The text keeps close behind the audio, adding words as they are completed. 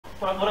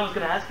what I was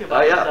going to ask you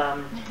about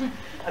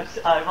is,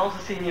 I've also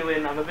seen you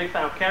in, I'm a big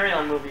fan of Carry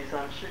On movies.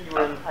 I'm sure you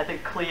were in, I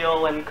think,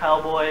 Cleo and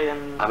Cowboy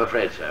and... I'm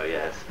afraid so,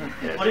 yes.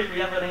 Yes. Do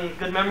you have any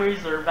good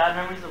memories or bad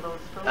memories of those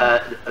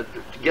films?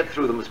 To get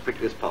through them as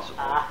quickly as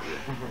possible.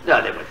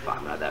 No, they were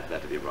fun.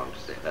 That'd be wrong to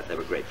say that. They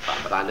were great fun,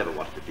 but I never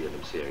wanted to be in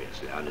them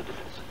seriously. I only did it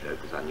as a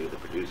joke because I knew the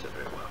producer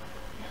very well.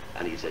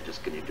 And he said,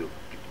 just can you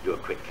do a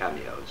quick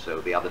cameo? And so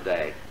the other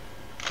day,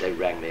 they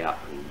rang me up,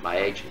 and my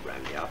agent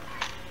rang me up.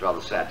 It's a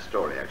rather sad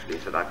story, actually.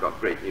 He said, I've got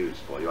great news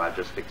for you. I've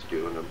just fixed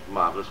you in a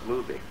marvellous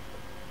movie.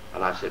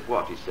 And I said,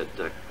 what? He said,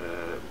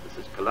 this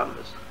is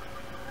Columbus.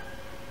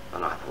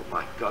 And I thought,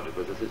 my God,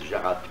 this is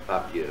Gerard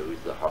Depardieu, who's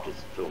the hottest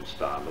film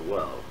star in the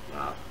world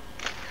now.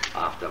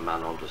 After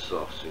Manon de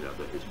Source, you know,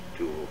 his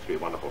 2 or 3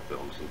 wonderful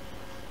films, and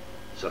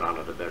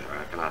Cyrano de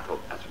Bergerac, and I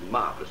thought, that's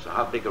marvellous. So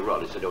how big a role?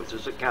 He said, oh, it's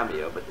just a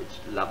cameo, but it's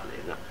lovely.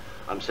 And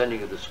I'm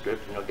sending you the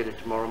script, and I'll get it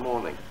tomorrow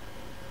morning.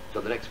 So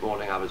the next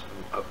morning I was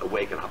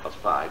awake at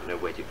 5:30, you know,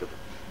 waiting for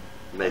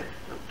the men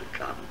to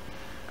come.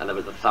 And there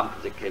was a thump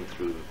as it came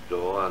through the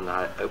door, and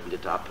I opened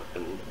it up,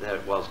 and there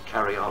it was,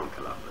 Carry On,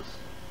 Columbus.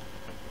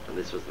 And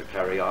this was the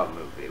Carry On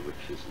movie,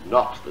 which is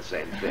not the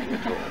same thing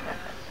at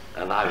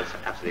all. And I was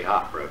absolutely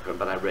heartbroken,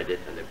 but I read it,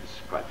 and it was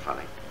quite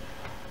funny.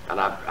 And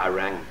I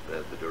rang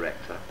the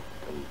director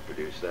and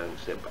producer and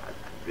said,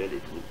 I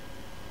really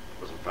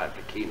wasn't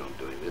frankly keen on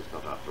doing this,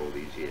 not after all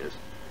these years.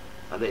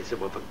 And they said,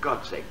 well, for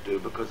God's sake, do,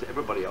 because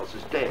everybody else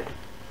is dead.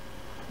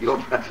 You're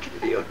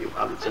practically the only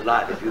one that's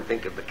alive if you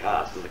think of the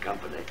cast and the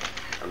company.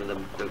 I mean,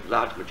 the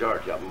large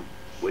majority of them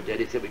were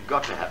dead. He said, we've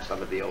got to have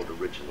some of the old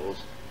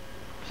originals.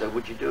 So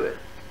would you do it?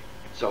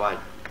 So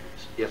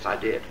yes, I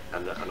did.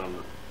 And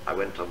I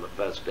went on the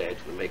first day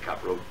to the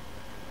makeup room.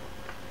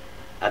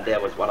 And there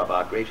was one of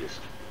our greatest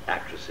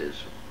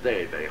actresses,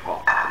 very, very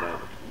hot at the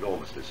moment,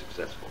 enormously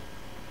successful,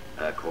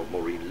 called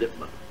Maureen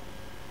Lipman.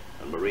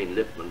 And Maureen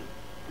Lipman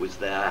was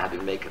there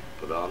having makeup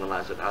put on, and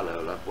I said,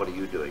 hello, love, what are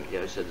you doing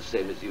here? She said, the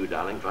same as you,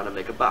 darling, trying to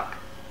make a buck.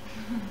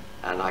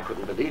 And I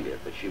couldn't believe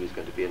it, that she was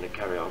going to be in a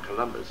Carry On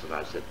Columbus. And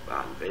I said, well,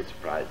 I'm very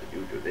surprised that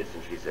you do this.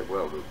 And she said,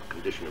 well, the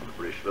condition of the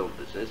British film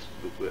business,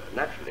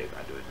 naturally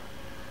I do it.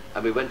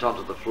 And we went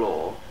onto the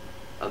floor,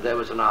 and there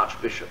was an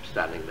archbishop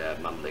standing there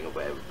mumbling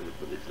away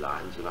with his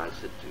lines. And I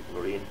said to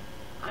Maureen,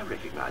 I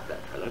recognize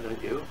that fellow,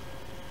 don't you?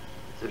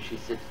 So she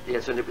said,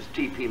 yes, and it was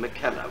T.P.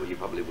 McKenna. Well, you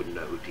probably wouldn't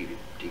know who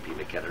T.P.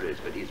 McKenna is,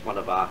 but he's one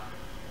of our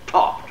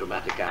top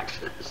dramatic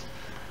actors.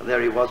 And there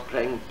he was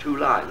playing 2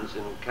 lines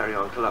in Carry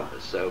On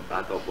Columbus. So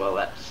I thought, well,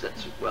 that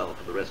sets it well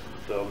for the rest of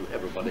the film.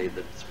 Everybody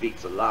that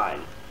speaks a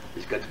line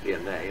is going to be a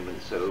name,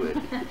 and so it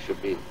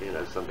should be, you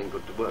know, something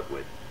good to work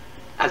with.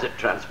 As it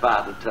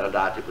transpired and turned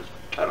out, it was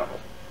terrible.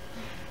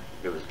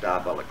 It was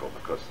diabolical,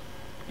 because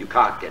you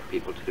can't get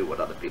people to do what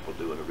other people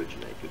do and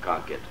originate. You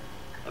can't get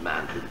a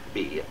man to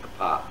be a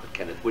part that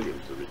Kenneth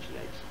Williams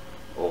originates,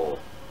 or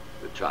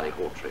with Charlie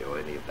Hawtrey or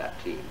any of that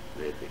team.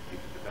 They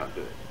can't do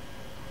it.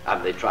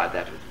 And they tried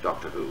that with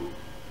Doctor Who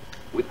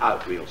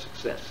without real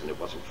success, and it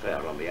wasn't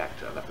fair on the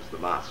actor. That was the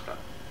master,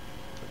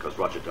 because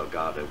Roger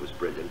Delgado was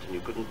brilliant, and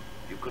you couldn't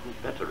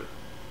better it.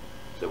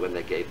 So when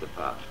they gave the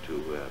part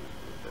to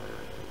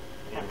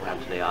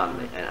Anthony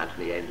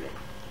Ainley,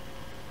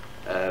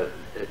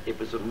 it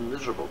was a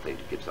miserable thing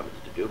to give somebody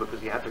to do, because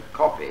he had to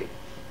copy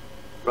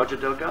Roger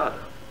Delgado,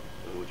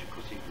 which of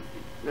course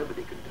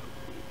nobody can do.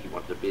 He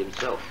wanted to be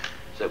himself,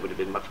 so it would have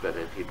been much better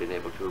if he'd been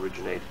able to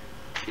originate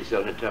his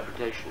own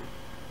interpretation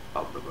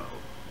of the role.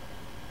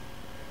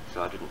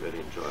 So I didn't really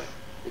enjoy it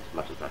as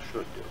much as I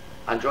should do.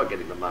 I enjoyed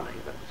getting the money,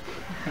 that was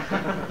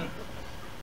good.